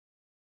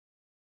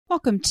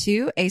Welcome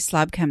to A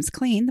Slob Comes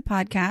Clean, the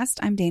podcast.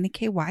 I'm Dana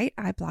K. White.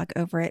 I blog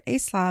over at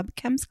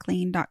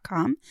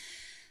aslobcomesclean.com.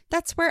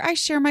 That's where I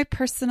share my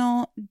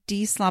personal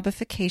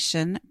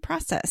deslobification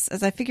process.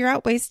 As I figure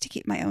out ways to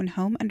keep my own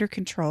home under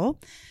control,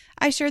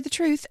 I share the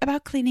truth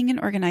about cleaning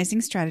and organizing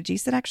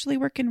strategies that actually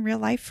work in real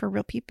life for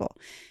real people.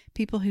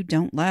 People who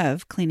don't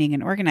love cleaning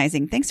and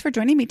organizing. Thanks for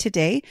joining me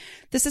today.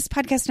 This is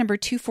podcast number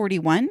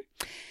 241,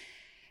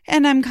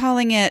 and I'm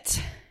calling it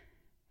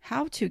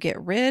How to Get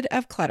Rid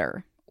of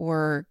Clutter,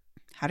 or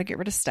how to get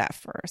rid of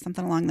stuff, or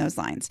something along those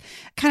lines.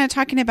 Kind of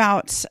talking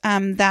about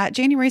that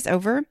January's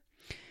over.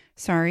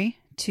 Sorry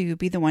to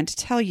be the one to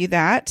tell you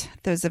that.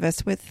 Those of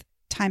us with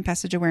time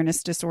passage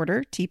awareness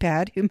disorder,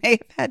 TPAD, who may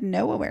have had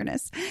no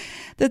awareness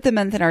that the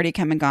month had already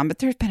come and gone, but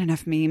there's been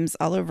enough memes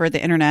all over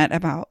the internet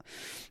about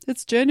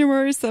it's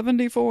January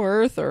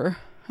 74th, or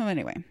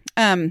anyway,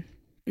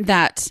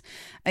 that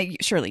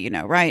surely you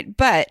know, right?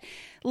 But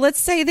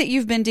let's say that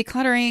you've been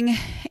decluttering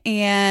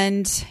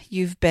and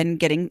you've been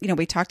getting,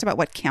 we talked about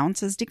what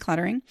counts as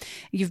decluttering.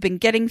 You've been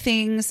getting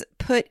things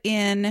put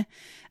in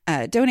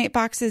donate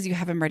boxes, you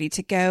have them ready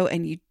to go,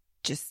 and you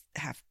just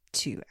have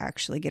to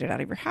actually get it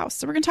out of your house.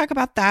 So we're going to talk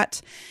about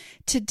that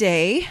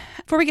today.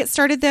 Before we get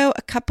started though,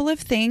 a couple of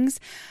things.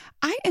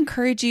 I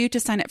encourage you to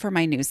sign up for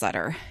my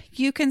newsletter.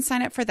 You can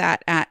sign up for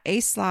that at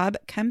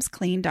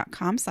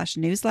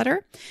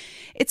aslobcomesclean.com/newsletter.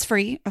 It's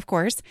free, of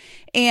course.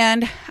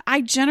 And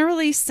I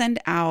generally send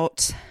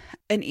out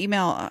an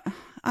email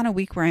on a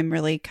week where I'm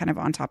really kind of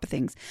on top of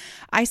things.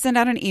 I send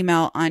out an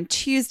email on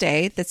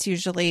Tuesday that's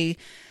usually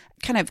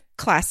kind of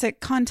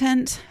classic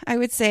content, I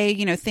would say,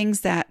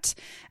 things that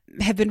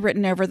have been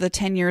written over the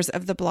 10 years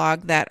of the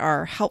blog that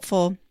are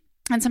helpful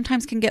and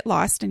sometimes can get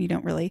lost and you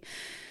don't really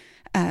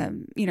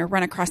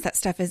run across that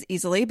stuff as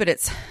easily, but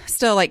it's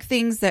still like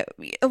things that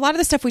a lot of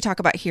the stuff we talk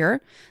about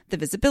here, the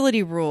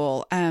visibility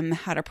rule,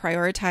 how to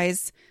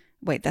prioritize,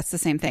 that's the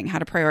same thing. How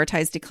to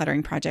prioritize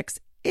decluttering projects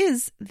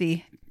is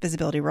the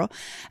visibility rule,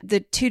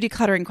 the 2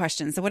 decluttering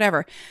questions, or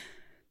whatever.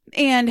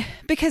 And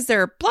because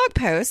they're blog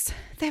posts,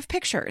 they have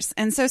pictures.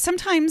 And so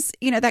sometimes,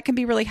 that can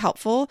be really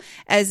helpful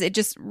as it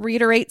just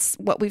reiterates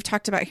what we've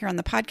talked about here on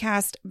the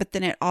podcast. But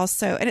then it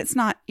also, and it's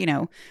not,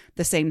 the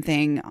same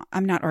thing.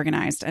 I'm not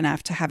organized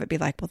enough to have it be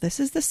like, well, this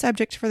is the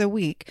subject for the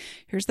week.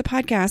 Here's the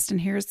podcast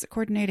and here's the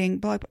coordinating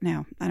blog.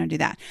 No, I don't do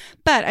that.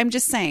 But I'm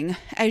just saying,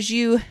 as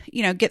you,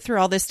 get through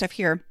all this stuff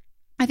here,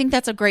 I think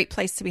that's a great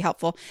place to be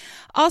helpful.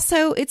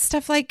 Also, it's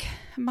stuff like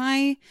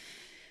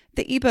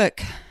the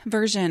ebook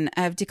version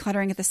of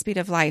Decluttering at the Speed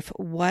of Life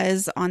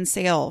was on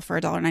sale for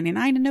 $1.99,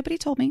 and nobody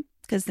told me,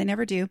 because they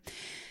never do,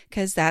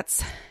 because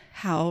that's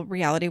how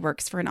reality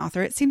works for an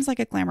author. It seems like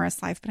a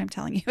glamorous life, but I'm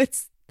telling you,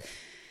 it's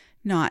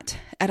not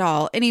at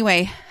all.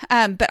 Anyway,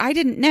 but I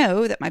didn't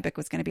know that my book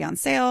was going to be on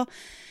sale,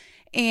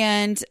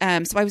 and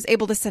so I was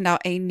able to send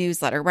out a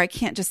newsletter where I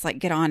can't just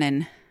get on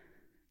and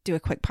do a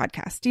quick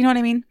podcast. Do you know what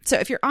I mean? So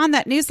if you're on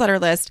that newsletter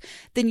list,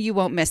 then you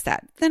won't miss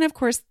that. Then of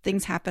course,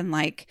 things happen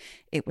like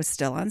it was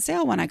still on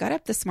sale when I got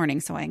up this morning.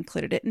 So I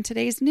included it in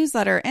today's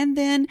newsletter. And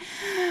then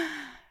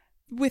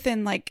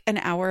within an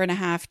hour and a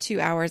half, 2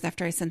 hours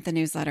after I sent the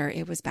newsletter,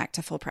 it was back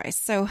to full price.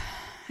 So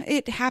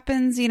it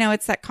happens,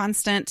 it's that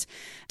constant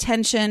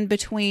tension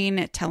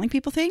between telling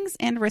people things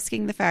and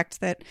risking the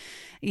fact that,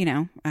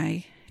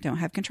 I don't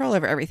have control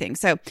over everything.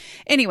 So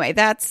anyway,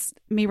 that's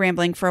me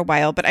rambling for a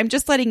while, but I'm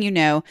just letting you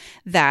know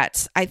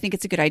that I think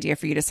it's a good idea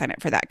for you to sign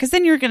up for that, because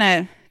then you're going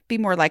to be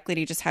more likely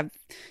to just have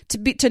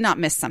to not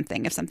miss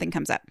something if something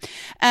comes up.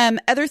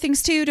 Other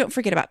things too, don't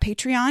forget about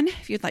Patreon.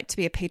 If you'd like to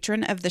be a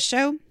patron of the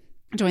show,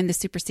 join the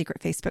super secret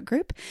Facebook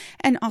group,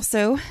 and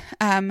also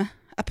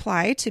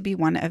apply to be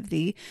one of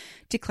the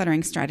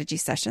decluttering strategy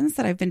sessions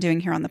that I've been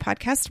doing here on the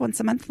podcast once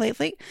a month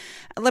lately.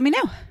 Let me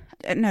know.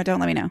 No, don't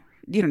let me know.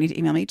 You don't need to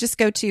email me. Just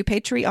go to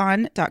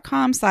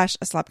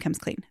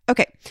patreon.com/aslobcomesclean.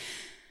 Okay.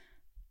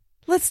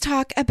 Let's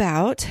talk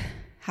about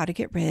how to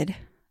get rid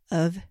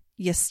of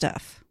your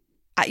stuff.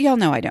 Y'all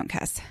know I don't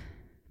cuss,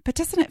 but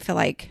doesn't it feel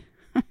like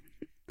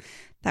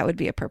that would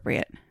be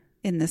appropriate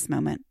in this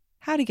moment?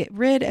 How to get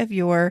rid of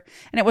and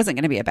it wasn't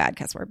going to be a bad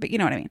cuss word, but you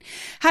know what I mean.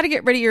 How to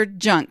get rid of your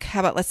junk.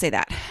 How about, let's say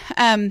that,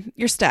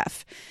 your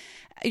stuff,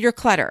 your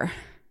clutter.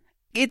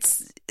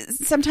 It's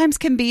sometimes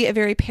can be a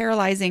very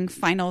paralyzing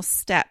final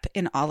step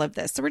in all of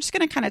this. So we're just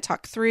going to kind of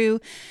talk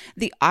through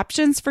the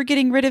options for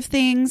getting rid of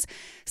things,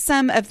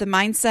 some of the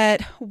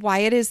mindset, why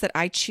it is that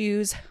I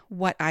choose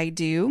what I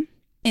do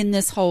in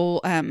this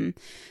whole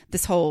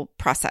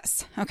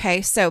process.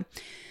 Okay. So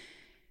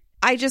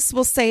I just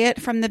will say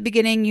it from the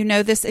beginning. You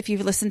know this if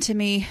you've listened to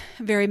me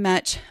very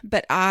much,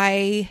 but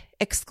I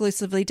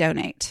exclusively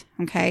donate.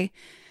 Okay.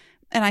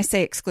 And I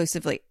say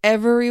exclusively.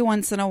 Every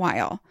once in a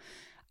while,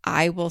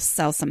 I will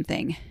sell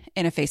something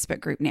in a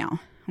Facebook group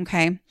now.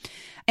 Okay.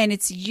 And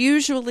it's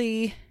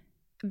usually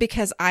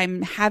because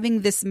I'm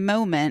having this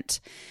moment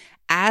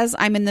as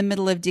I'm in the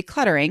middle of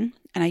decluttering,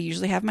 and I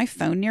usually have my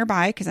phone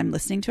nearby because I'm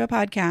listening to a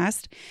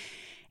podcast.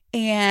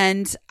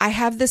 And I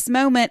have this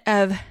moment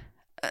of,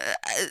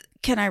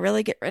 can I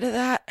really get rid of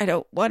that? I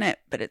don't want it,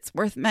 but it's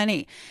worth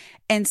money.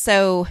 And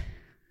so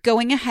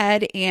going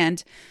ahead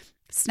and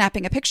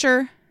snapping a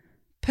picture,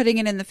 putting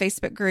it in the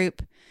Facebook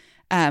group,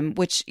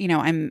 which,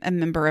 I'm a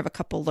member of a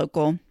couple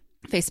local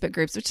Facebook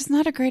groups, which is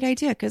not a great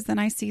idea because then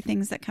I see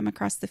things that come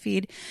across the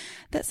feed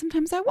that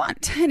sometimes I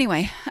want.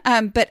 Anyway,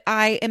 but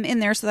I am in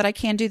there so that I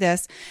can do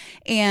this.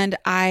 And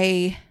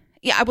I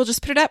will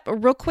just put it up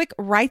real quick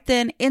right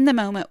then in the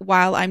moment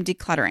while I'm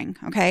decluttering.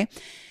 Okay.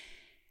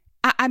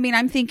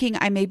 I'm thinking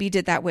I maybe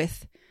did that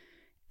with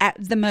at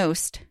the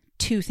most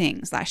 2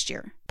 things last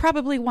year,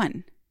 probably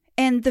 1.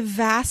 And the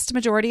vast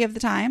majority of the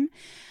time,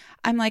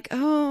 I'm like,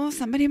 oh,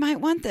 somebody might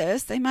want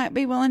this. They might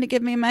be willing to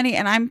give me money.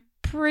 And I'm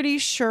pretty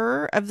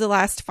sure of the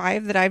last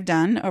 5 that I've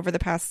done over the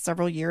past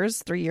several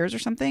years, 3 years or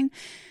something,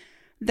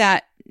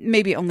 that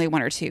maybe only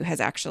 1 or 2 has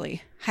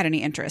actually had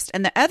any interest.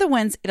 And the other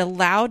ones, it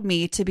allowed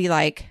me to be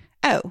like,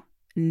 oh,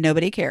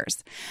 nobody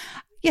cares.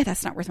 Yeah,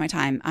 that's not worth my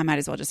time. I might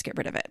as well just get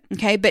rid of it.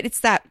 Okay. But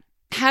it's that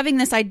having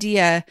this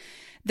idea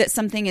that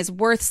something is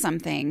worth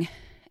something.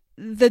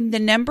 The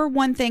number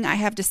one thing I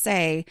have to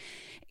say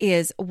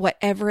is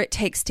whatever it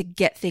takes to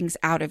get things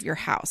out of your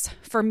house.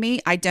 For me,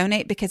 I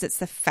donate because it's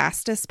the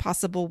fastest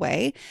possible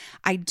way.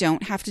 I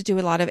don't have to do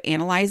a lot of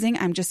analyzing.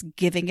 I'm just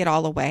giving it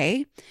all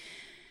away.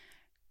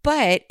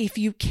 But if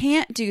you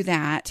can't do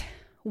that,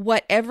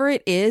 whatever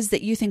it is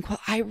that you think, well,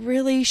 I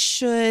really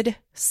should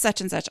such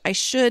and such, I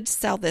should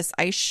sell this,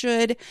 I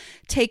should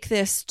take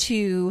this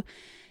to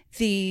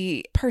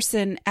the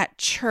person at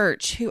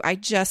church who I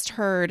just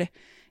heard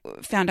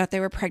found out they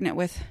were pregnant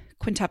with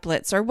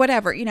quintuplets or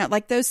whatever,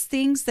 like those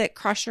things that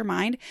cross your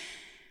mind.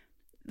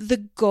 The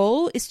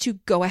goal is to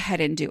go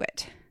ahead and do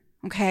it.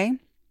 Okay.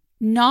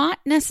 Not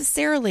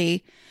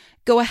necessarily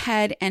go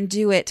ahead and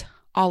do it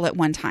all at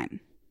one time.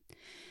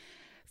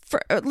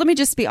 Let me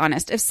just be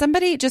honest. If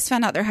somebody just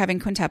found out they're having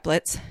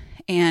quintuplets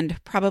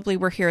and probably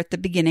were here at the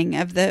beginning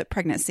of the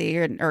pregnancy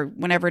or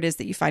whenever it is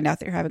that you find out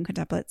that you're having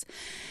quintuplets,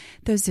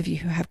 those of you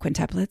who have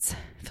quintuplets,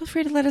 feel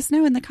free to let us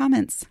know in the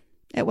comments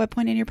at what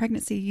point in your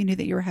pregnancy you knew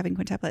that you were having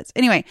quintuplets.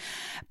 Anyway,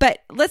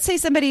 but let's say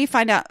somebody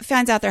finds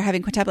out they're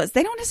having quintuplets.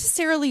 They don't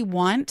necessarily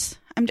want,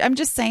 I'm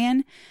just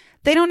saying,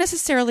 they don't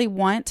necessarily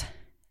want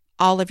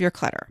all of your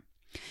clutter.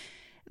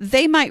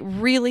 They might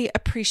really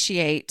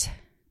appreciate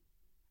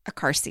a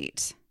car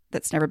seat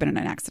that's never been in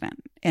an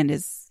accident and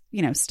is,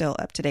 still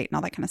up to date and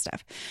all that kind of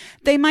stuff.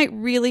 They might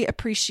really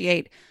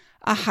appreciate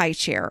a high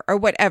chair or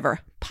whatever,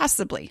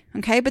 possibly.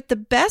 Okay. But the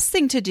best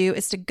thing to do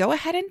is to go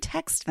ahead and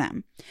text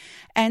them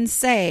and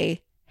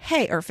say,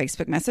 hey, or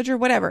Facebook message or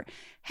whatever.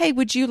 Hey,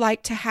 would you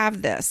like to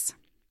have this?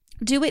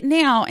 Do it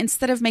now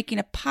instead of making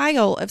a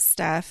pile of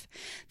stuff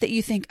that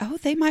you think, oh,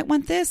 they might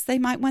want this. They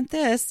might want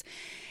this.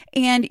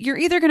 And you're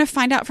either going to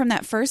find out from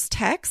that first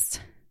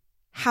text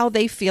how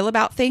they feel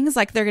about things.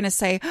 Like they're going to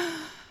say,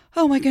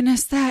 oh my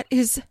goodness, that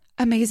is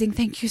amazing.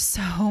 Thank you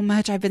so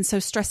much. I've been so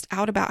stressed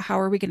out about how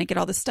are we going to get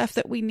all the stuff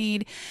that we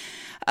need.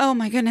 Oh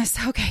my goodness.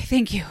 Okay.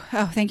 Thank you.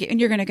 Oh, thank you.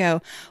 And you're going to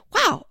go,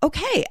 wow.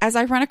 Okay. As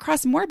I run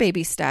across more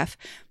baby stuff,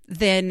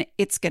 then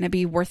it's going to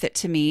be worth it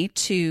to me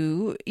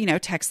to,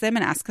 text them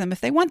and ask them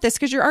if they want this,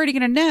 because you're already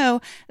going to know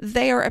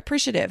they are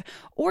appreciative.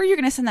 Or you're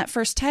going to send that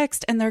first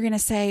text and they're going to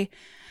say,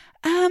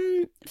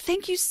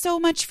 thank you so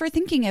much for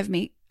thinking of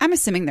me. I'm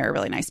assuming they're a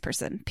really nice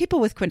person. People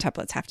with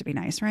quintuplets have to be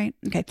nice, right?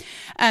 Okay.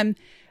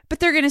 But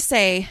they're going to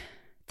say,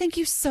 thank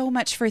you so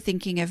much for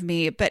thinking of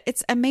me, but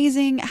it's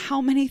amazing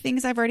how many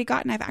things I've already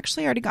gotten. I've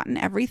actually already gotten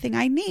everything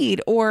I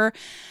need or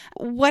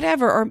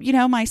whatever. Or,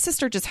 my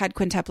sister just had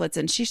quintuplets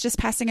and she's just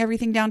passing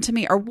everything down to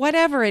me or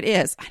whatever it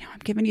is. I know I'm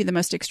giving you the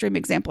most extreme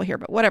example here,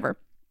 but whatever.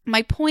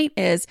 My point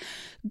is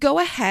go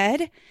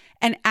ahead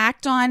and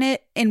act on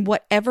it in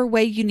whatever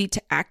way you need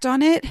to act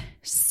on it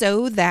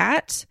so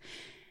that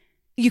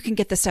you can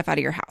get the stuff out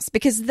of your house,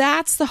 because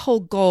that's the whole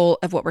goal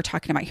of what we're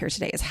talking about here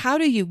today is how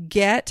do you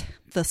get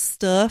the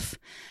stuff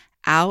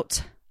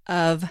out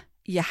of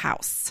your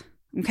house?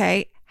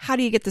 Okay. How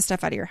do you get the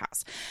stuff out of your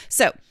house?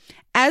 So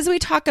as we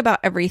talk about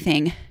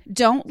everything,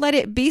 don't let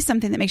it be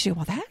something that makes you,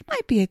 well, that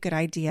might be a good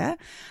idea.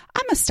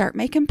 I'm going to start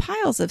making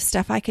piles of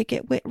stuff I could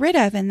get rid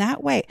of in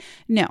that way.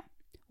 No.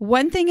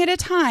 One thing at a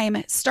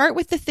time. Start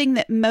with the thing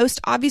that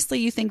most obviously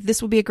you think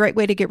this will be a great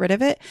way to get rid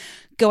of it.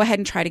 Go ahead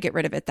and try to get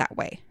rid of it that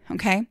way.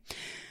 Okay.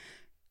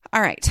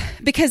 All right.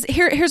 Because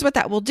here's what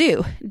that will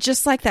do.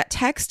 Just like that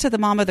text to the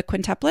mom of the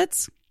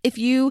quintuplets. If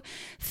you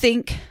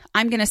think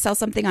I'm going to sell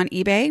something on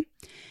eBay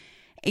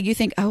and you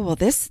think, oh, well,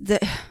 that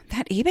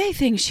eBay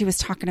thing she was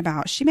talking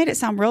about, she made it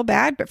sound real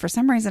bad, but for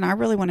some reason I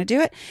really want to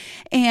do it.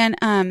 And,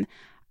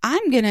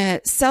 I'm going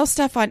to sell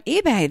stuff on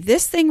eBay.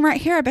 This thing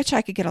right here, I bet you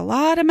I could get a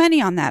lot of money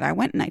on that. I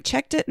went and I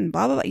checked it and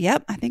blah, blah, blah.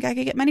 Yep, I think I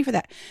could get money for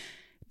that.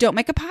 Don't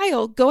make a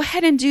pile. Go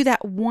ahead and do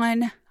that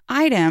one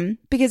item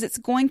because it's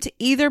going to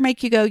either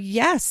make you go,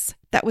 yes,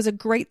 that was a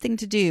great thing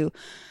to do.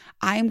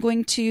 I am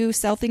going to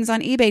sell things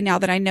on eBay now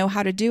that I know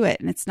how to do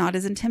it. And it's not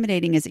as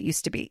intimidating as it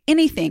used to be.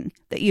 Anything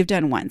that you've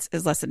done once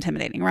is less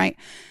intimidating, right?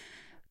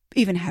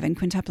 Even having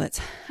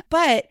quintuplets.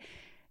 But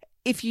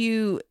if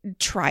you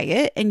try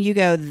it and you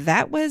go,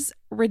 that was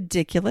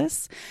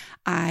ridiculous,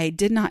 I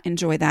did not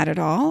enjoy that at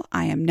all,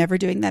 I am never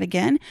doing that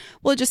again,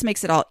 well, it just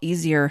makes it all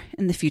easier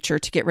in the future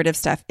to get rid of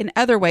stuff in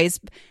other ways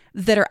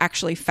that are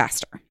actually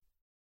faster.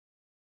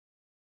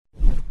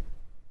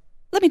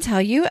 Let me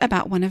tell you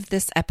about one of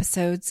this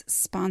episode's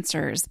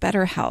sponsors,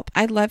 BetterHelp.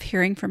 I love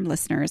hearing from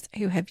listeners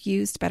who have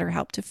used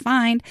BetterHelp to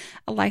find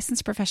a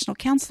licensed professional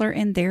counselor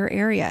in their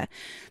area.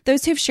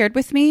 Those who've shared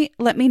with me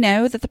let me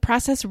know that the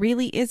process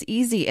really is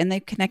easy and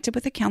they've connected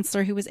with a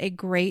counselor who was a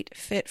great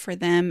fit for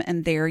them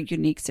and their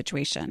unique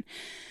situation.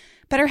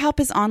 BetterHelp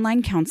is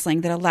online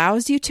counseling that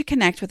allows you to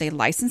connect with a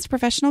licensed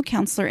professional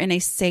counselor in a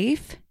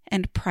safe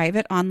and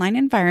private online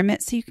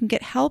environment so you can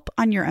get help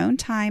on your own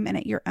time and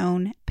at your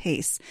own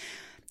pace.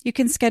 You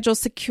can schedule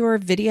secure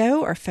video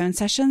or phone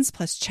sessions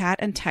plus chat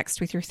and text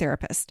with your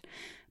therapist.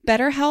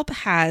 BetterHelp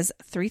has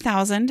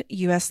 3,000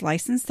 U.S.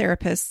 licensed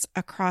therapists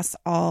across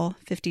all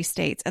 50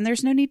 states, and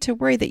there's no need to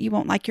worry that you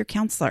won't like your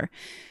counselor.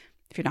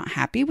 If you're not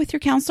happy with your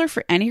counselor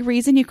for any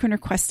reason, you can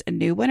request a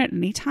new one at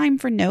any time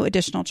for no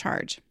additional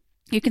charge.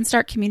 You can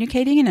start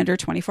communicating in under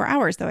 24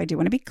 hours, though I do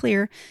want to be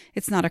clear,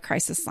 it's not a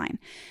crisis line.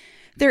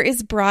 There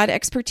is broad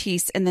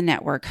expertise in the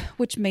network,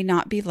 which may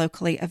not be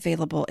locally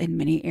available in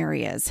many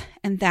areas,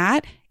 and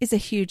that is a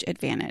huge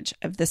advantage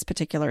of this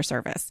particular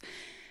service.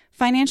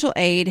 Financial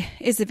aid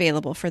is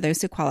available for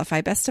those who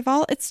qualify. Best of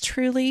all, it's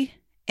truly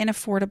an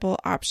affordable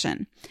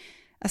option.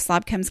 A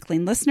Slob Comes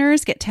Clean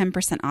listeners get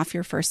 10% off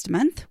your first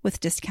month with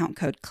discount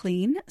code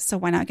CLEAN, so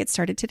why not get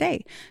started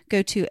today?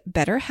 Go to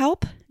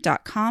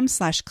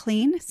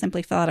betterhelp.com/clean,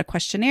 simply fill out a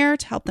questionnaire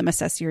to help them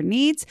assess your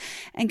needs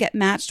and get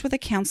matched with a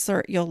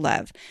counselor you'll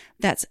love.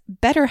 That's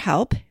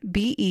BetterHelp,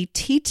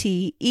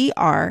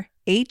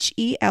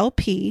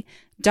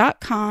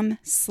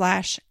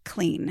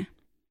 BetterHelp.com/clean.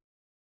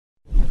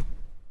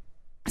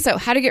 So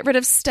how to get rid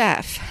of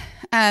stuff.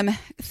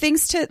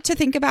 Things to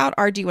think about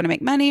are, do you want to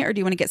make money or do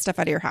you want to get stuff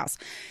out of your house?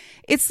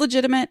 It's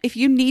legitimate. If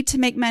you need to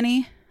make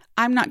money,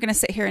 I'm not going to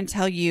sit here and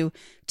tell you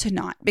to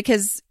not,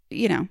 because,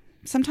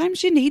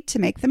 sometimes you need to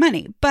make the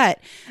money, but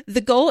the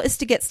goal is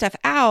to get stuff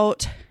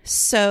out.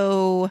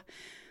 So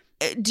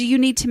do you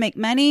need to make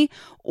money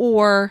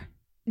or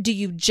do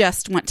you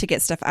just want to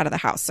get stuff out of the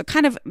house? So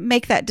kind of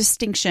make that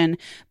distinction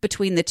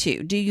between the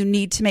two. Do you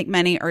need to make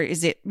money or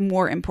is it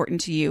more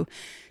important to you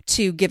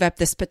to give up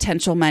this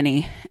potential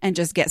money and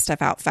just get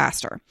stuff out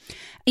faster?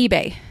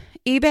 eBay.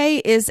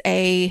 eBay is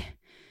a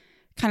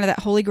kind of that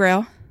holy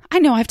grail. I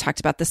know I've talked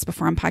about this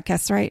before on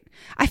podcasts, right?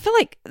 I feel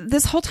like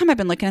this whole time I've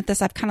been looking at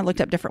this, I've kind of looked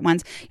up different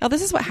ones. Y'all,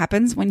 this is what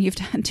happens when you've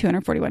done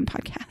 241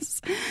 podcasts.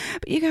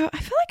 But you go, I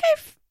feel like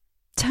I've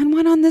done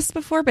one on this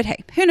before, but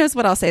hey, who knows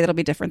what I'll say that'll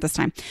be different this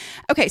time.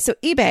 Okay, so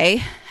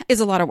eBay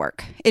is a lot of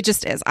work. It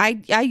just is. I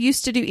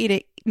used to do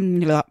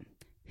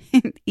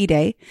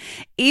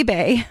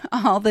eBay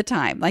all the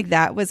time. Like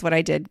that was what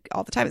I did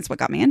all the time. It's what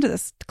got me into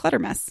this clutter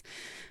mess,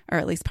 or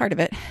at least part of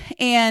it.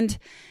 And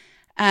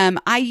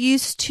I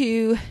used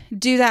to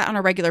do that on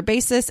a regular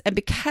basis. And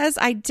because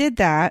I did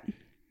that,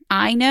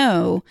 I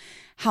know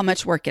how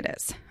much work it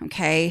is.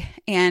 Okay.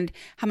 And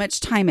how much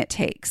time it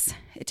takes.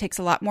 It takes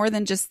a lot more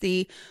than just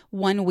the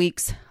 1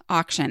 week's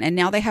auction. And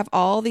now they have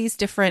all these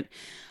different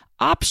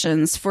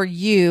options for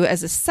you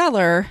as a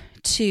seller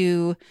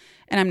to,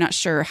 and I'm not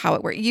sure how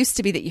it worked. It used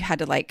to be that you had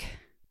to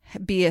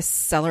be a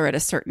seller at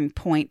a certain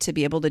point to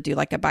be able to do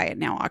a buy it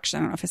now auction. I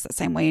don't know if it's the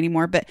same way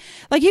anymore, but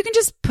you can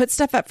just put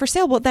stuff up for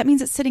sale. Well, that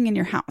means it's sitting in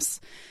your house.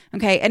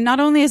 Okay. And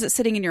not only is it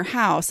sitting in your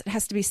house, it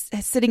has to be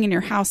sitting in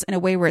your house in a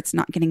way where it's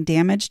not getting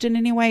damaged in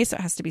any way. So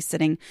it has to be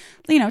sitting,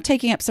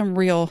 taking up some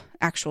real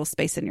actual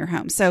space in your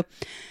home. So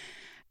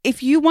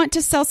if you want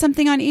to sell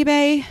something on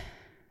eBay,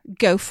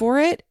 go for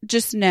it.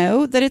 Just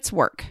know that it's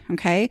work.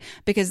 Okay.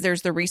 Because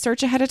there's the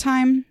research ahead of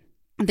time.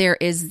 There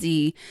is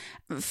the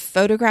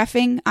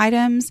photographing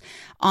items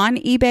on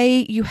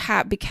eBay. You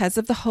have, because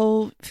of the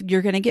whole,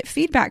 you're going to get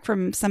feedback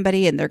from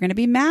somebody and they're going to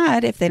be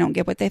mad if they don't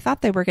get what they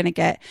thought they were going to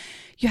get.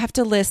 You have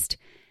to list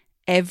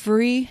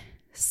every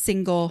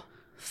single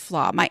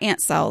flaw. My aunt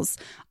sells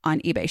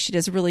on eBay. She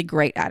does really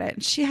great at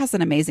it. She has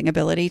an amazing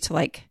ability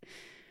to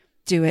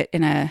do it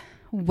in a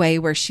way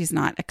where she's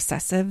not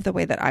excessive the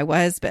way that I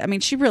was. But I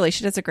mean, she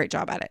does a great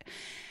job at it.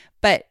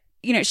 But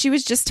she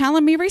was just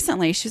telling me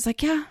recently, she was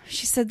like, yeah,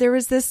 she said there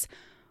was this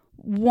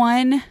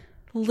one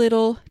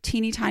little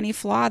teeny tiny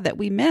flaw that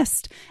we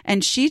missed.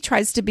 And she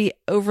tries to be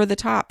over the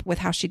top with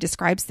how she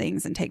describes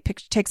things and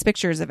takes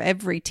pictures of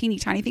every teeny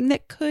tiny thing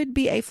that could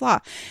be a flaw.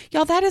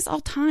 Y'all, that is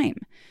all time.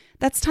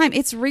 That's time.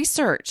 It's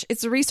research.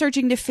 It's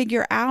researching to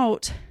figure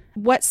out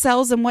what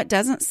sells and what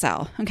doesn't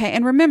sell. Okay.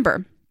 And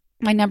remember,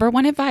 my number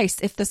one advice,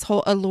 if this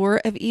whole allure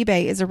of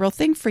eBay is a real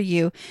thing for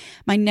you,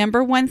 my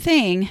number one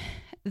thing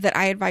that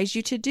I advise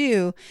you to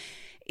do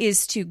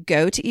is to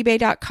go to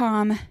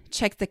ebay.com,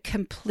 check the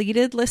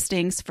completed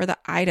listings for the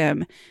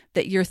item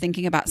that you're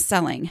thinking about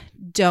selling.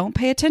 Don't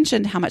pay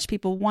attention to how much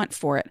people want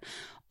for it.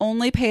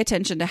 Only pay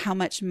attention to how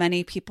much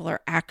money people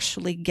are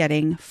actually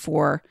getting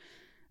for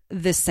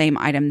this same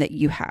item that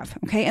you have.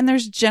 Okay. And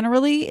there's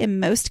generally, in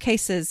most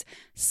cases,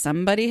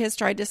 somebody has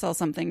tried to sell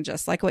something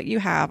just like what you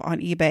have on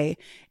eBay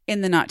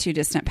in the not too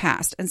distant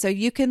past. And so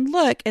you can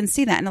look and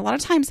see that. And a lot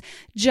of times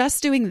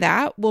just doing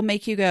that will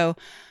make you go,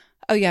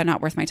 oh yeah,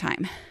 not worth my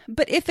time.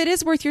 But if it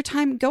is worth your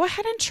time, go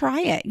ahead and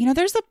try it.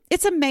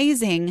 It's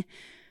amazing.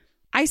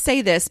 I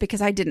say this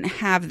because I didn't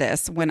have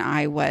this when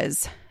I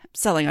was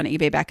selling on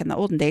eBay back in the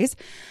olden days.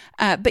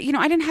 But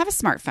I didn't have a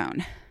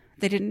smartphone.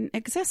 They didn't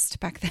exist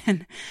back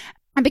then.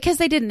 And because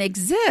they didn't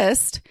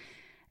exist,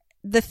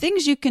 the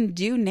things you can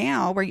do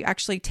now where you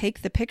actually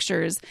take the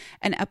pictures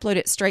and upload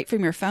it straight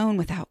from your phone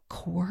without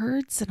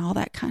cords and all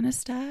that kind of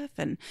stuff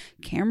and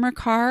camera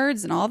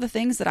cards and all the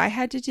things that I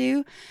had to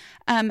do,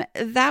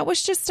 that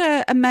was just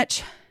a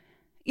much,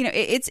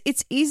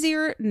 it's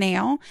easier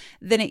now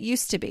than it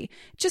used to be.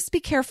 Just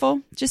be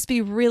careful. Just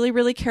be really,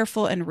 really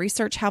careful and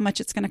research how much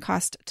it's going to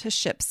cost to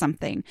ship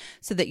something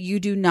so that you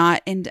do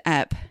not end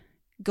up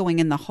going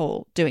in the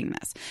hole doing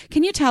this.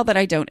 Can you tell that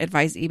I don't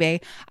advise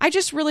eBay? I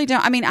just really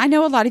don't. I mean, I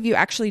know a lot of you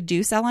actually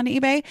do sell on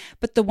eBay,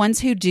 but the ones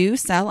who do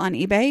sell on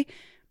eBay,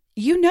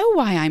 you know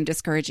why I'm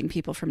discouraging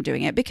people from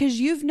doing it, because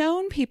you've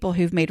known people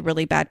who've made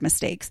really bad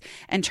mistakes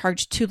and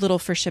charged too little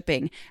for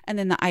shipping. And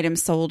then the item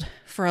sold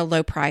for a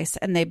low price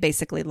and they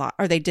basically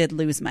they did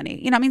lose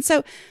money.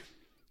 So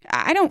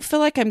I don't feel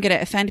like I'm going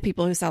to offend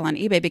people who sell on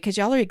eBay because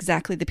y'all are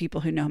exactly the people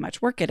who know how much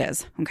work it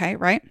is. Okay.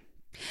 Right.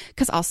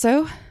 Because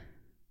also,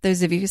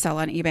 those of you who sell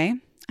on eBay,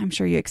 I'm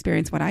sure you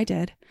experienced what I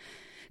did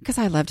because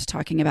I loved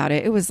talking about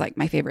it. It was like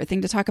my favorite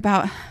thing to talk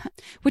about,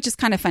 which is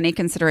kind of funny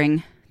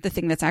considering the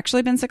thing that's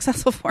actually been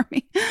successful for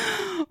me,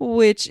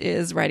 which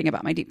is writing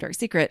about my deep, dark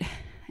secret.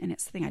 And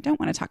it's the thing I don't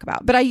want to talk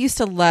about. But I used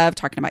to love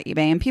talking about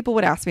eBay and people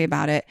would ask me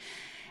about it.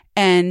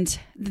 And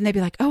then they'd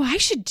be like, oh, I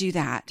should do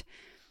that.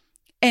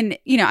 And,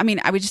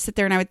 I would just sit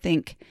there and I would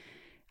think,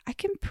 I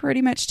can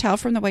pretty much tell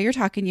from the way you're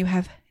talking, you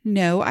have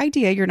no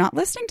idea. You're not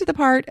listening to the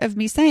part of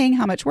me saying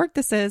how much work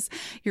this is.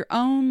 You're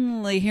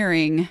only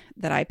hearing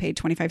that I paid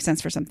 25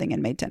 cents for something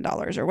and made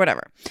 $10 or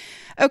whatever.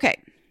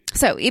 Okay.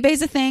 So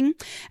eBay's a thing.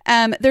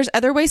 There's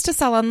other ways to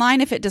sell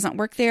online if it doesn't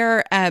work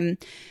there.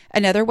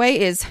 Another way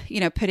is,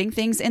 putting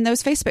things in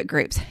those Facebook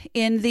groups,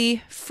 in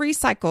the free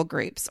cycle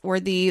groups, or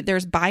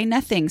there's buy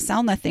nothing,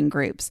 sell nothing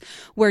groups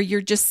where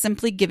you're just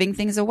simply giving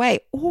things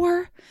away.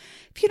 Or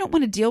if you don't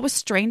want to deal with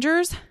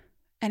strangers,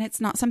 and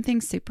it's not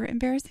something super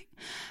embarrassing,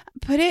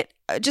 put it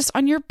just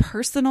on your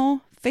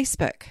personal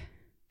Facebook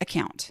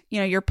account,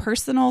 your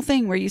personal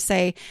thing where you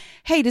say,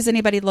 hey, does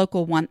anybody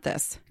local want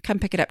this? Come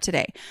pick it up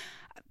today.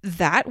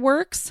 That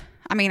works.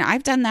 I mean,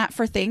 I've done that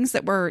for things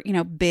that were,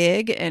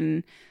 big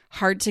and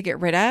hard to get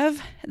rid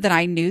of that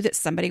I knew that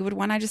somebody would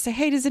want. I just say,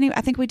 hey,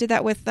 I think we did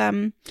that with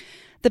the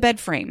bed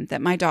frame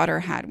that my daughter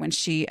had when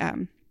she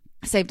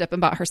saved up and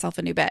bought herself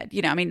a new bed.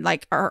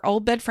 Like our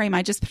old bed frame,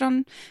 I just put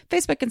on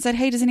Facebook and said,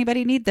 hey, does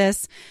anybody need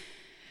this?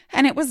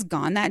 And it was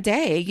gone that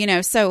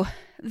day, so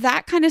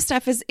that kind of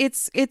stuff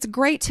it's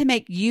great to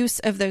make use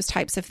of those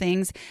types of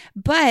things.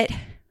 But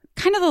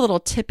kind of the little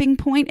tipping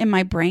point in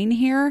my brain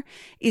here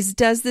is,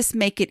 does this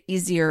make it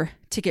easier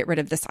to get rid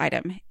of this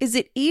item? Is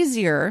it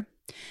easier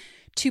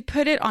to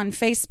put it on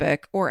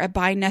Facebook or a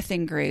buy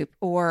nothing group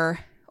or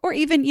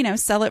even,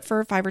 sell it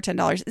for $5 or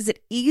 $10? Is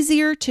it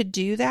easier to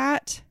do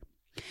that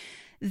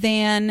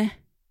than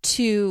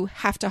to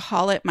have to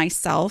haul it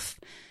myself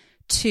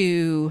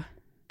to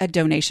a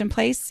donation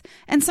place?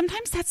 And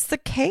sometimes that's the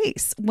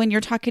case when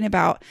you're talking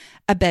about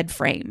a bed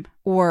frame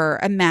or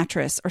a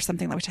mattress or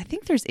something, which I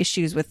think there's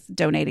issues with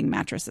donating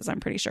mattresses, I'm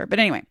pretty sure. But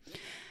anyway,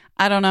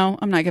 I don't know.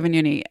 I'm not giving you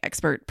any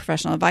expert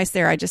professional advice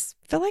there. I just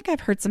feel like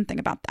I've heard something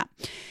about that.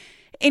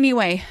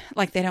 Anyway,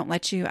 like they don't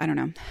let you, I don't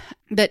know,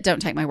 but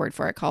don't take my word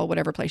for it. Call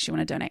whatever place you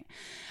want to donate.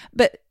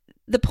 But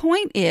the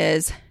point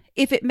is,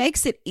 if it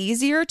makes it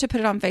easier to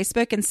put it on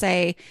Facebook and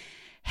say,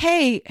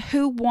 hey,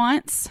 who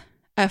wants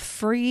a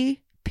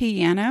free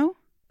piano?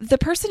 The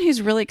person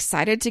who's really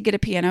excited to get a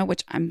piano,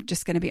 which I'm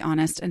just going to be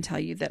honest and tell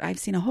you that I've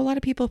seen a whole lot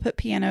of people put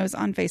pianos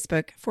on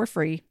Facebook for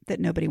free that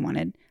nobody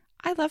wanted.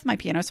 I love my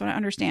piano, so I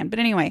understand. But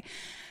anyway,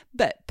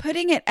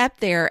 putting it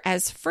up there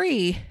as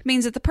free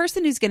means that the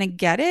person who's going to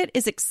get it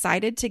is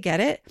excited to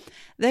get it.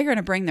 They're going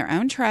to bring their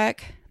own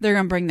truck. They're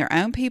going to bring their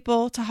own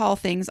people to haul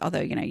things, although,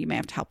 you may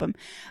have to help them.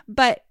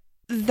 But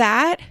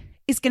that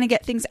is going to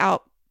get things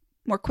out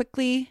more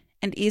quickly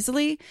and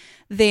easily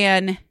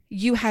than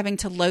you having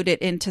to load it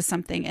into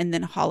something and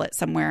then haul it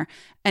somewhere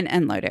and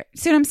unload it.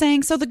 See what I'm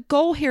saying? So the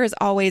goal here is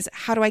always,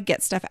 how do I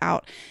get stuff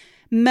out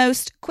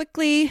most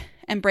quickly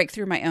and break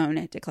through my own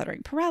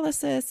decluttering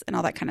paralysis and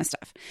all that kind of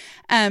stuff.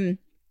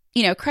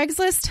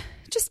 Craigslist,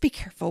 just be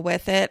careful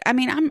with it. I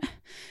mean,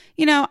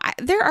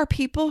 there are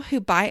people who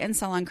buy and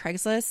sell on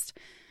Craigslist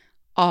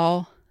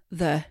all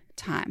the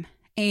time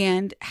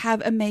and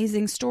have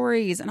amazing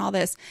stories and all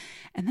this.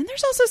 And then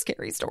there's also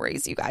scary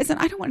stories, you guys. And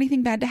I don't want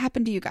anything bad to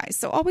happen to you guys.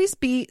 So always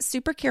be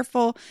super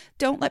careful.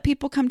 Don't let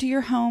people come to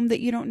your home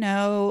that you don't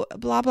know,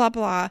 blah, blah,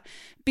 blah.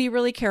 Be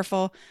really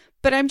careful.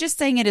 But I'm just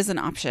saying it is an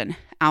option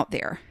out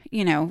there,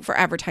 for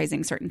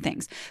advertising certain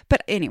things.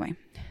 But anyway,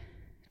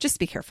 just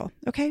be careful,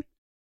 okay?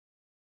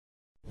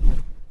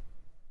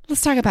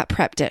 Let's talk about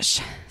Prep Dish.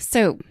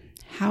 So,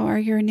 how are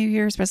your New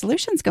Year's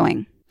resolutions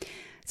going?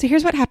 So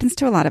here's what happens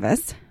to a lot of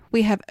us.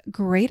 We have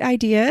great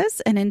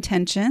ideas and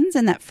intentions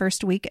in that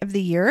first week of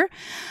the year,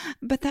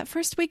 but that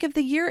first week of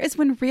the year is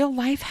when real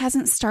life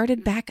hasn't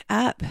started back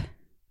up.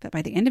 But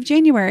by the end of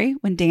January,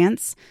 when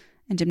dance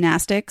and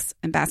gymnastics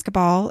and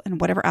basketball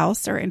and whatever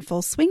else are in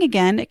full swing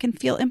again, it can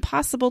feel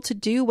impossible to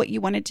do what you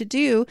wanted to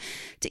do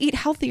to eat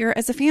healthier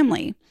as a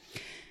family.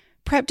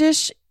 Prep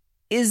Dish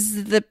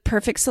is the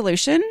perfect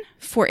solution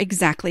for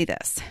exactly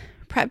this.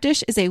 Prep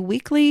Dish is a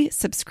weekly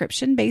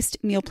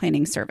subscription-based meal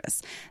planning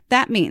service.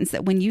 That means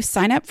that when you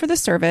sign up for the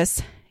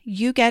service,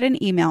 you get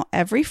an email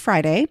every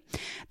Friday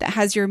that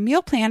has your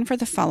meal plan for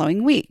the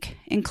following week.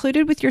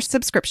 Included with your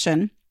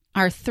subscription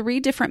are 3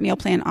 different meal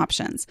plan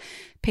options: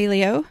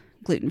 paleo,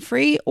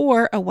 gluten-free,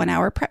 or a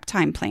 1-hour prep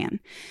time plan.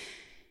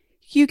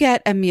 You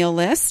get a meal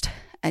list,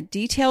 a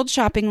detailed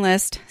shopping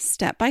list,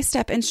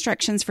 step-by-step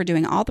instructions for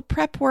doing all the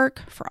prep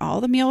work for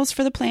all the meals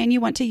for the plan you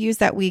want to use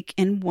that week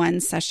in one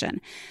session.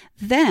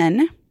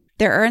 Then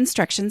there are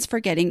instructions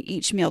for getting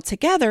each meal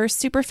together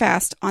super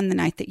fast on the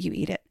night that you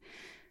eat it.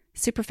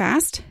 Super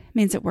fast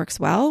means it works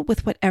well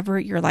with whatever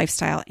your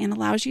lifestyle and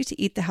allows you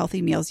to eat the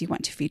healthy meals you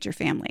want to feed your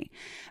family.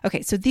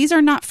 Okay, so these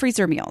are not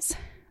freezer meals.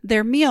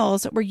 They're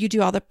meals where you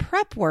do all the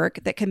prep work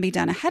that can be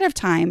done ahead of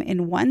time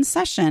in one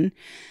session,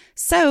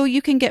 so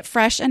you can get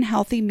fresh and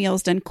healthy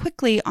meals done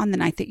quickly on the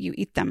night that you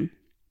eat them.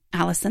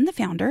 Allison, the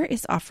founder,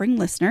 is offering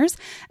listeners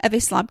of A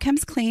Slob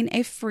Comes Clean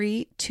a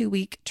free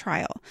 2-week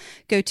trial.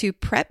 Go to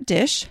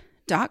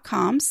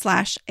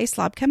prepdish.com/A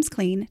Slob Comes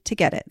Clean to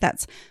get it.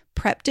 That's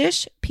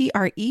prepdish,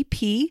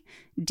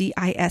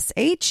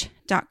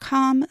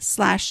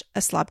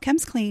 prepdish.com/A Slob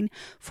Comes Clean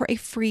for a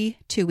free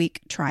 2-week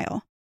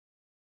trial.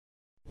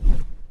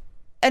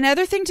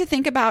 Another thing to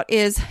think about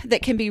is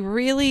that can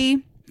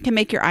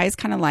make your eyes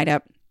kind of light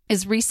up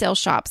is resale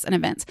shops and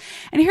events.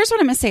 And here's what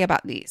I'm going to say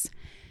about these.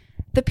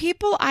 The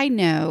people I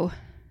know,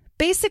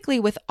 basically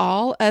with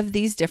all of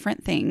these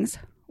different things,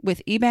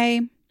 with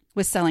eBay,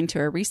 with selling to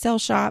a resale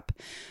shop,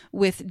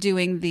 with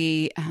doing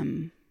the,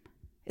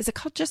 is it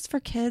called Just for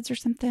Kids or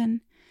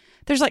something?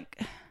 There's like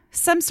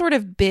some sort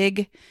of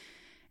big,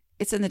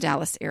 it's in the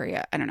Dallas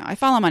area. I don't know. I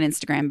follow them on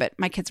Instagram, but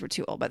my kids were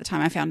too old by the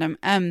time I found them.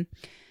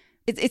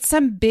 It's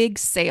some big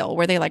sale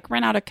where they like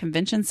rent out a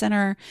convention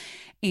center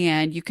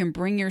and you can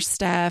bring your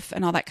stuff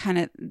and all that kind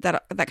of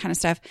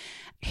stuff.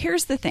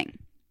 Here's the thing.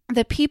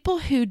 The people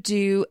who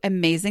do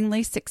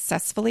amazingly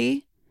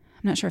successfully,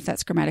 I'm not sure if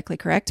that's grammatically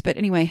correct, but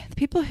anyway, the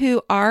people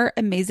who are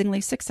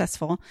amazingly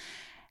successful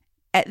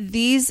at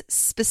these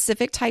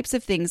specific types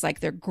of things,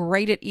 like they're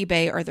great at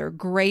eBay or they're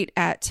great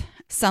at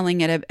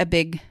selling at a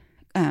big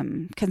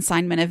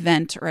consignment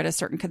event or at a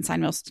certain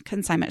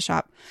consignment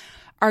shop,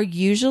 are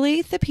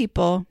usually the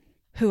people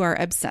who are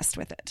obsessed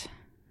with it.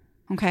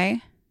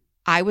 Okay?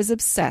 I was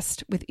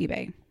obsessed with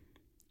eBay.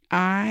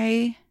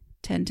 I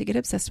tend to get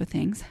obsessed with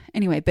things.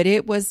 Anyway, but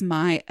it was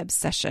my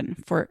obsession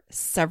for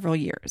several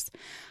years.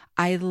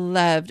 I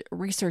loved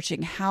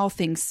researching how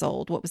things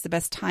sold, what was the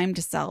best time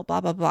to sell,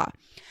 blah, blah, blah.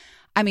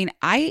 I mean,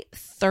 I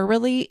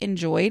thoroughly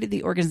enjoyed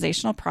the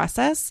organizational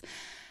process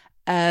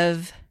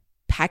of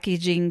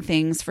packaging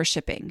things for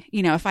shipping.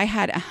 You know, if I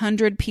had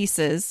 100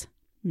 pieces,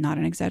 not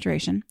an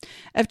exaggeration,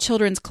 of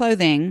children's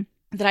clothing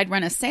that I'd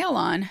run a sale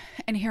on,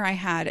 and here I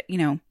had,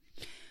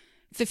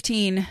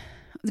 15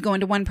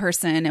 going to one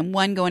person and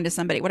one going to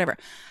somebody, whatever.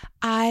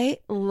 I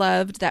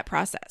loved that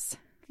process.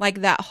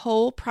 Like that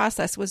whole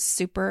process was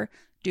super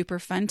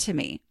duper fun to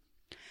me.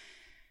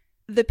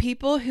 The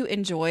people who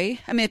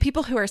the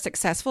people who are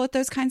successful at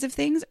those kinds of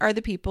things are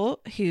the people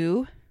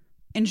who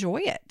enjoy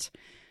it.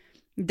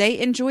 They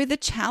enjoy the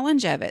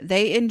challenge of it.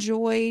 They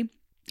enjoy,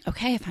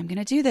 okay, if I'm going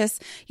to do this,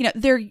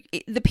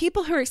 the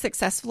people who are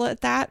successful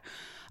at that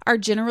are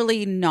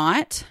generally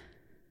not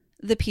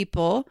the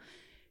people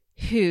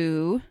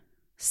who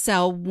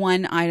sell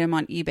one item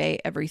on eBay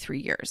every 3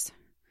 years.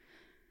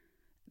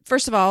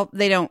 First of all,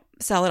 they don't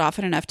sell it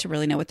often enough to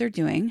really know what they're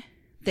doing.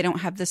 They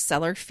don't have the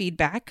seller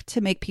feedback to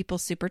make people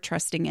super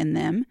trusting in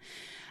them.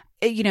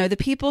 The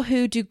people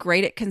who do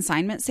great at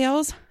consignment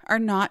sales are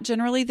not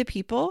generally the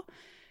people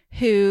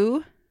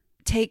who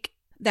take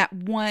that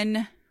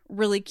one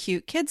really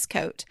cute kid's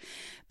coat.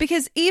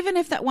 Because even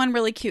if that one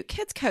really cute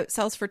kid's coat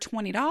sells for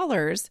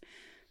 $20,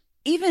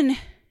 even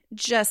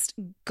just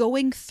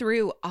going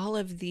through all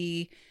of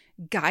the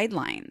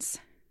guidelines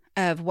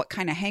of what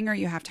kind of hanger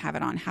you have to have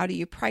it on, how do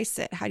you price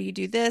it, how do you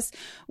do this,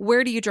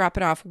 where do you drop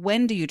it off,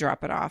 when do you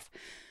drop it off,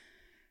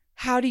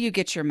 how do you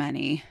get your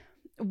money,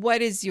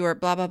 what is your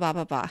blah, blah, blah,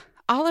 blah, blah.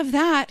 All of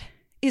that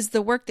is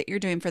the work that you're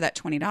doing for that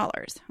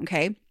 $20,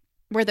 okay?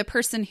 Where the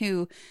person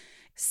who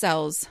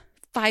sells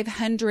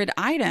 500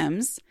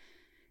 items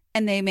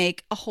and they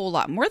make a whole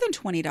lot more than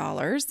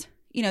 $20,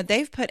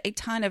 they've put a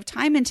ton of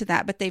time into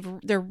that, but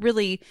they're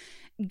really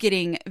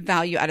getting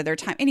value out of their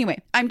time.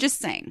 Anyway, I'm just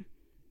saying,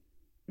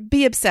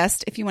 be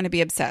obsessed if you want to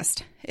be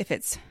obsessed. If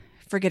it's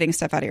for getting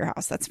stuff out of your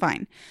house, that's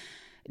fine.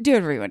 Do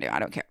whatever you want to do. I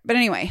don't care. But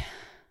anyway,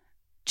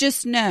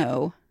 just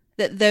know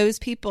that those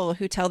people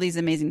who tell these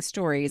amazing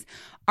stories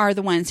are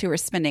the ones who are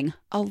spending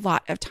a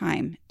lot of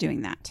time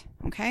doing that.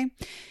 Okay.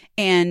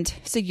 And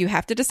so you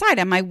have to decide,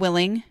 am I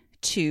willing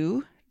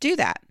to do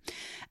that?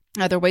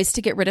 Other ways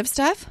to get rid of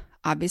stuff,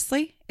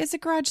 obviously, is a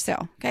garage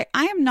sale. Okay.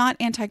 I am not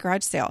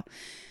anti-garage sale.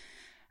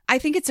 I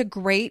think it's a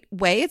great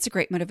way. It's a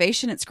great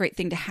motivation. It's a great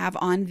thing to have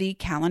on the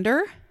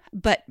calendar.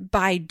 But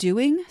by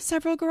doing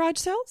several garage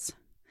sales,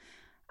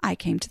 I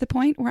came to the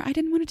point where I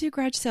didn't want to do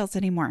garage sales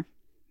anymore.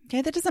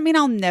 Okay, that doesn't mean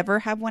I'll never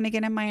have one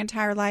again in my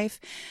entire life.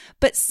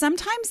 But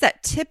sometimes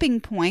that tipping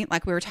point,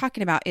 like we were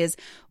talking about, is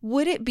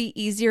would it be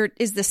easier?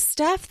 Is the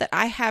stuff that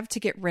I have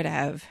to get rid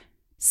of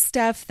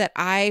stuff that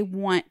I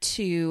want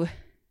to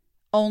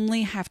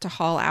only have to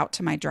haul out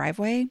to my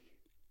driveway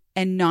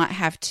and not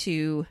have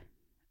to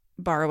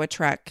borrow a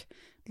truck,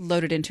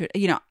 load it into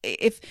it?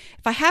 If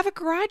I have a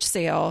garage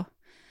sale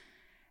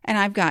and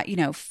I've got,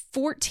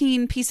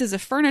 14 pieces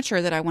of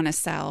furniture that I want to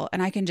sell,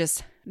 and I can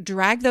just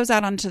drag those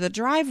out onto the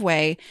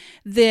driveway,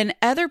 then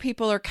other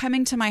people are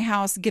coming to my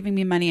house, giving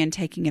me money and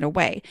taking it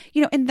away.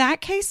 In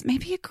that case,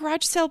 maybe a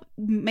garage sale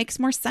makes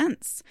more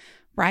sense,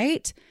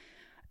 right?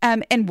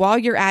 And while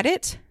you're at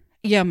it,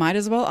 you might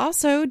as well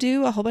also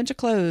do a whole bunch of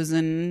clothes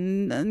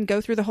and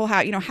go through the whole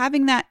house.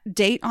 Having that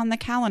date on the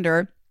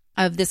calendar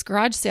of this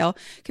garage sale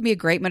can be a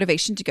great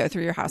motivation to go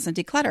through your house and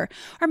declutter.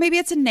 Or maybe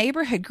it's a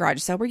neighborhood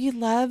garage sale where you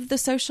love the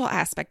social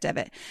aspect of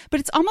it. But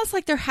it's almost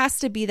like there has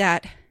to be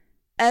that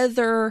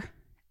other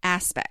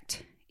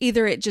aspect.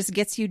 Either it just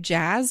gets you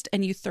jazzed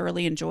and you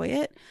thoroughly enjoy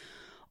it,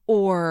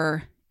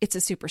 or it's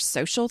a super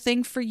social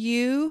thing for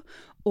you,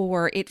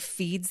 or it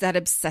feeds that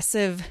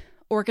obsessive,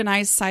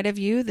 organized side of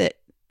you that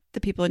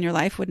the people in your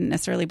life wouldn't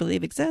necessarily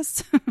believe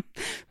exists. I'm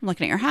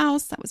looking at your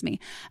house. That was me.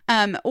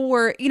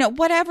 Or,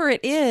 whatever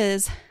it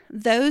is,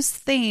 those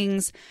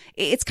things,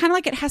 it's kind of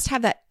like it has to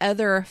have that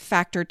other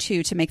factor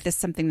too, to make this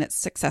something that's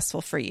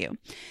successful for you.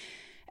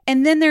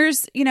 And then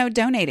there's,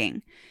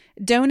 donating.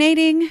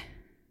 Donating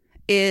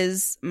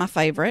is my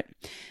favorite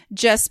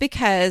just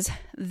because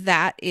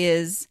that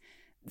is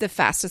the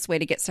fastest way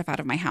to get stuff out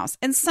of my house.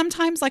 And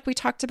sometimes, like we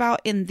talked about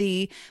in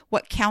the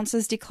what counts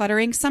as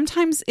decluttering,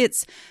 sometimes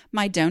it's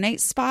my donate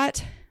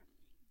spot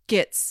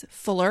gets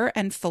fuller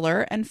and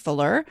fuller and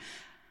fuller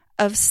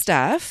of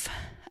stuff.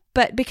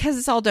 But because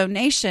it's all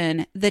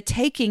donation, the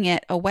taking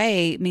it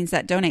away means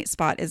that donate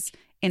spot is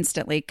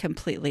instantly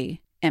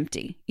completely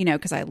empty,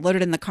 because I load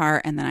it in the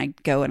car and then I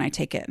go and I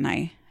take it and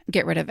I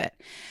get rid of it.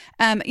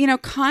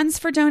 Cons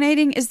for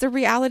donating is the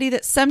reality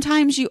that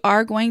sometimes you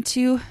are going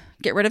to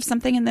get rid of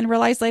something and then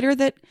realize later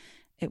that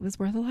it was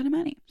worth a lot of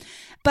money.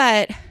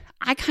 But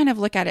I kind of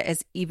look at it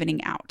as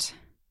evening out.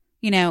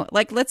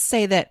 Like let's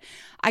say that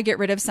I get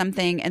rid of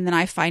something and then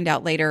I find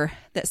out later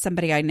that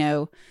somebody I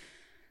know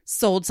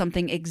sold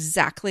something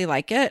exactly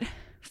like it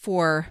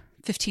for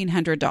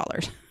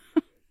 $1,500.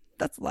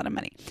 That's a lot of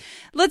money.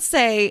 Let's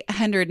say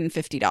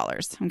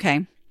 $150.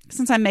 Okay.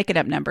 Since I'm making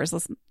up numbers,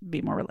 let's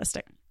be more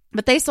realistic.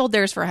 But they sold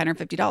theirs for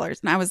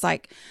 $150. And I was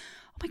like,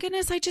 oh my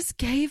goodness, I just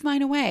gave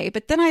mine away.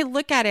 But then I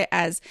look at it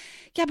as,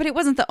 yeah, but it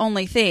wasn't the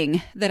only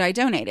thing that I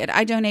donated.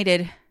 I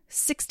donated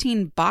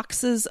 16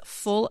 boxes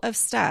full of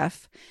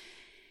stuff.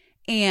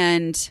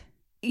 And,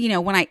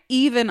 when I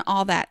even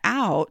all that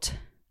out,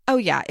 oh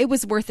yeah, it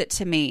was worth it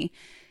to me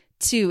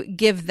to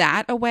give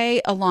that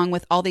away along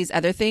with all these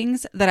other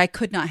things that I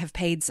could not have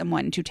paid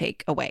someone to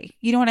take away.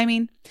 You know what I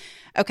mean?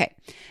 Okay.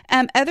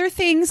 Other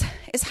things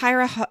is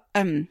hire a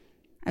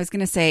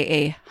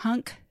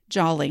hunk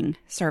jawling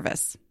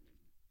service.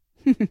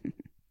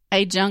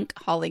 A junk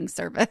hauling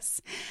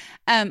service.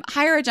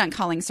 Hire a junk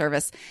hauling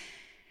service.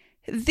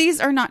 These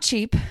are not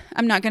cheap.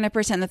 I'm not going to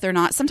pretend that they're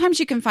not. Sometimes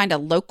you can find a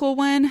local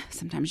one.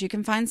 Sometimes you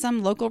can find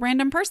some local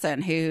random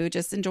person who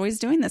just enjoys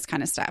doing this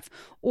kind of stuff.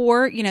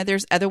 Or,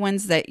 there's other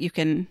ones that you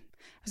can,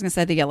 I was going to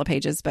say the yellow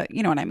pages, but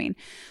you know what I mean.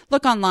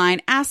 Look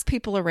online, ask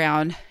people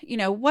around,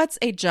 what's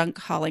a junk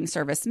hauling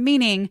service?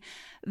 Meaning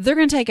they're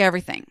going to take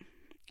everything.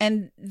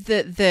 And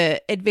the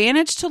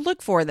advantage to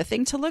look for, the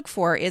thing to look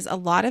for is a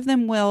lot of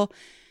them will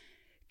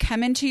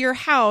come into your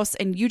house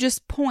and you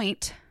just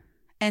point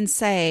and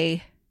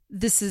say,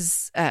 this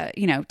is,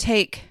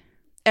 take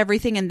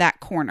everything in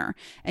that corner.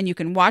 And you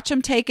can watch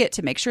them take it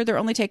to make sure they're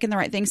only taking the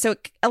right thing. So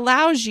it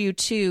allows you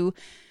to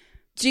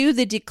do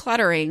the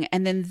decluttering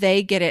and then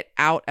they get it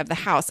out of the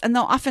house. And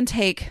they'll often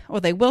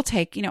they will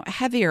take,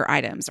 heavier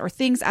items or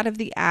things out of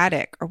the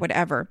attic or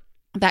whatever,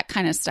 that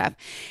kind of stuff.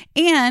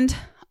 And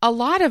a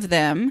lot of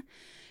them,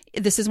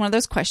 this is one of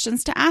those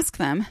questions to ask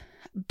them,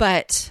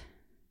 but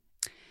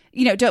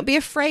don't be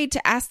afraid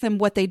to ask them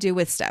what they do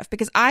with stuff,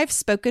 because I've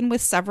spoken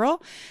with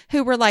several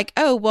who were like,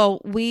 oh,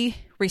 well, we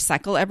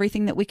recycle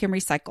everything that we can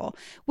recycle,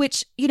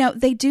 which,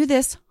 they do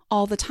this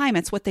all the time.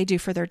 It's what they do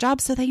for their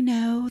job. So they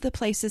know the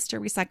places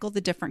to recycle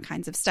the different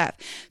kinds of stuff.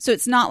 So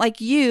it's not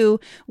like you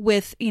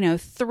with,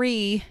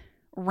 3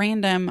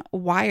 random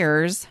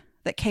wires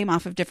that came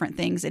off of different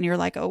things. And you're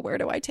like, oh, where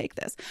do I take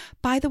this?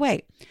 By the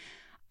way,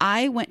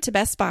 I went to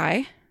Best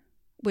Buy,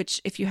 which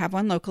if you have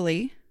one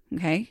locally,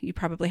 Okay. You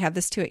probably have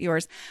this too at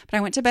yours, but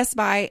I went to Best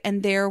Buy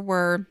and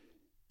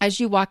as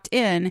you walked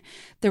in,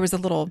 there was a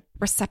little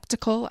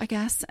receptacle, I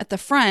guess, at the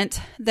front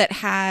that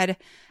had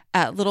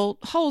little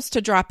holes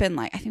to drop in.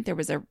 Like, I think there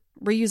was a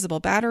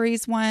reusable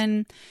batteries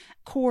one,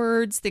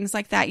 cords, things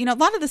like that. A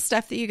lot of the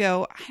stuff that you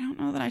go, I don't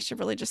know that I should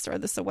really just throw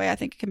this away. I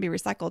think it can be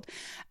recycled.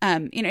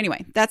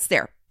 Anyway, that's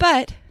there,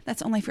 but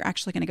that's only if you're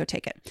actually going to go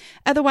take it.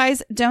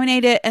 Otherwise,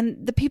 donate it.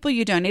 And the people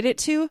you donate it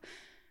to,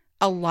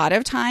 a lot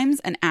of times,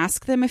 and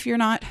ask them if you're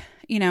not,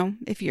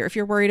 if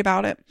you're worried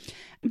about it,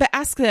 but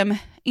ask them,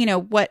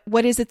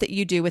 what is it that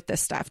you do with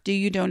this stuff? Do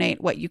you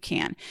donate what you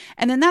can?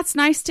 And then that's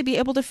nice to be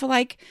able to feel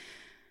like,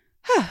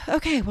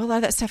 okay, well, a lot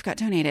of that stuff got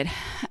donated,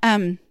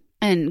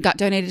 and got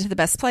donated to the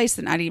best place.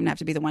 And I didn't even have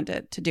to be the one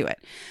to do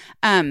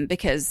it.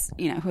 Because,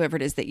 whoever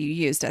it is that you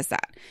use does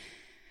that.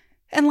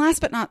 And last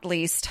but not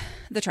least,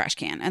 the trash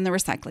can and the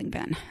recycling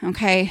bin.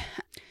 Okay.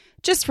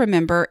 Just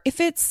remember, if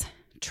it's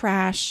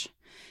trash,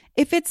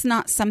 if it's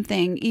not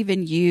something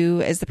even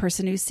you, as the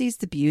person who sees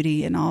the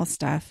beauty in all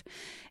stuff,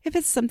 if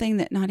it's something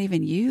that not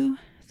even you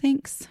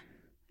thinks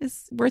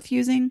is worth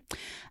using,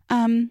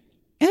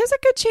 there's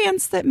a good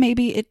chance that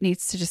maybe it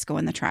needs to just go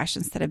in the trash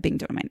instead of being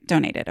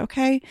donated.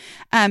 Okay.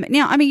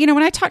 Now,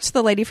 when I talked to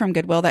the lady from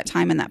Goodwill that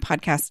time in that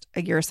podcast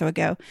a year or so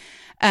ago,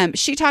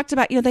 she talked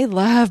about, they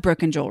love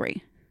broken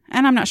jewelry.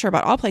 And I'm not sure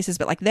about all places,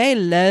 but they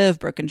love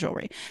broken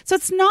jewelry. So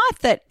it's not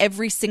that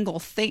every single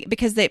thing,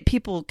 because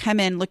people come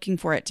in looking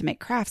for it to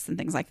make crafts and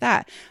things like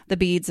that, the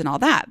beads and all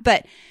that.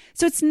 But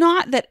so it's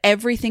not that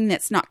everything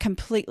that's not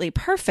completely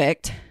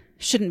perfect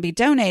shouldn't be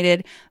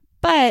donated,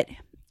 but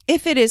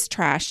if it is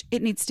trash,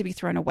 it needs to be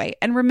thrown away.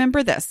 And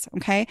remember this,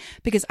 okay?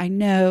 Because I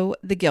know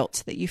the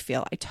guilt that you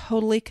feel. I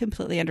totally,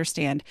 completely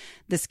understand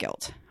this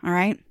guilt, all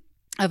right?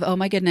 Of, oh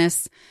my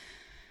goodness,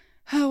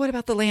 what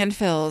about the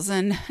landfills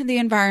and the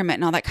environment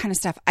and all that kind of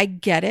stuff? I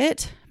get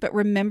it, but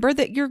remember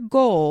that your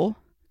goal,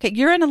 okay,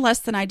 you're in a less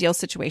than ideal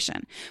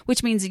situation,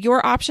 which means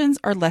your options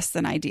are less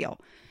than ideal.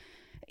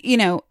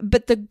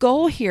 But the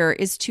goal here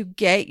is to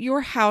get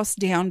your house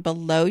down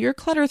below your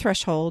clutter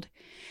threshold.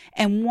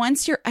 And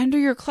once you're under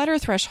your clutter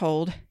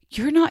threshold,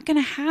 you're not going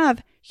to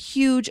have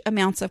huge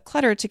amounts of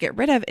clutter to get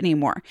rid of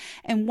anymore.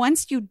 And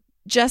once you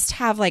just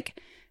have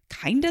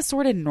kind of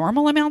sort of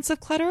normal amounts of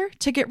clutter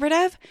to get rid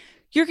of,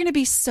 you're going to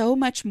be so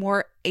much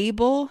more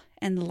able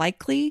and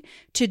likely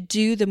to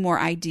do the more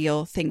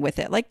ideal thing with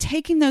it. Like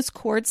taking those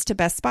cords to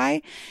Best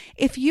Buy.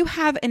 If you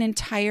have an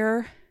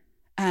entire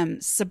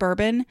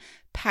Suburban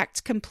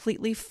packed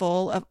completely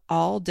full of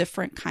all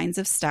different kinds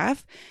of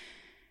stuff,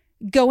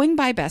 going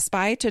by Best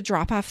Buy to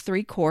drop off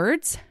 3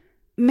 cords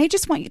may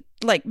just make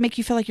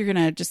you feel like you're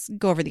going to just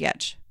go over the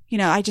edge.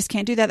 I just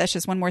can't do that. That's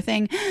just one more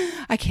thing.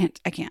 I can't.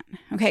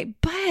 Okay.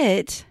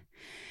 But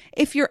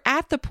if you're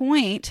at the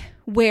point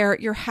where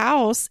your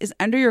house is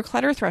under your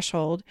clutter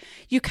threshold,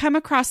 you come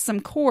across some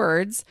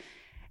cords,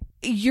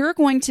 you're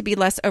going to be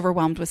less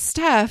overwhelmed with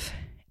stuff,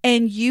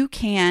 and you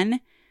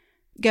can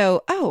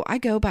go, oh, I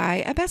go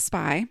by a Best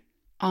Buy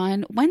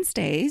on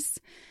Wednesdays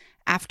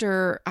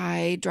after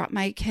I drop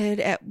my kid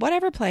at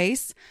whatever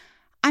place.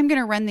 I'm going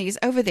to run these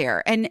over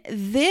there. And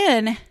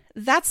then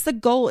that's the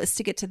goal, is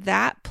to get to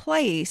that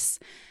place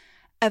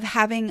of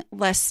having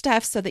less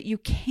stuff so that you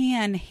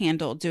can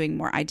handle doing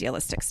more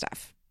idealistic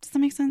stuff. Does that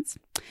make sense?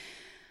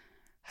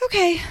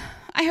 Okay.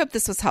 I hope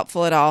this was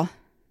helpful at all.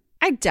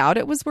 I doubt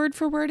it was word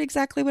for word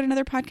exactly what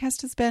another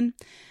podcast has been,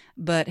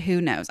 but who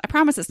knows? I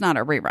promise it's not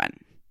a rerun.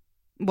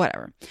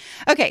 Whatever.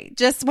 Okay.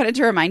 Just wanted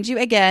to remind you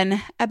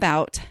again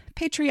about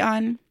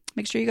Patreon.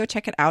 Make sure you go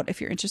check it out if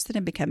you're interested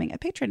in becoming a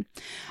patron.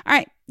 All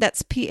right.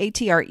 That's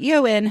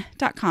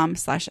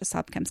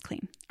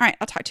patreon.com/asobcomesclean. All right.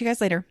 I'll talk to you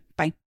guys later. Bye.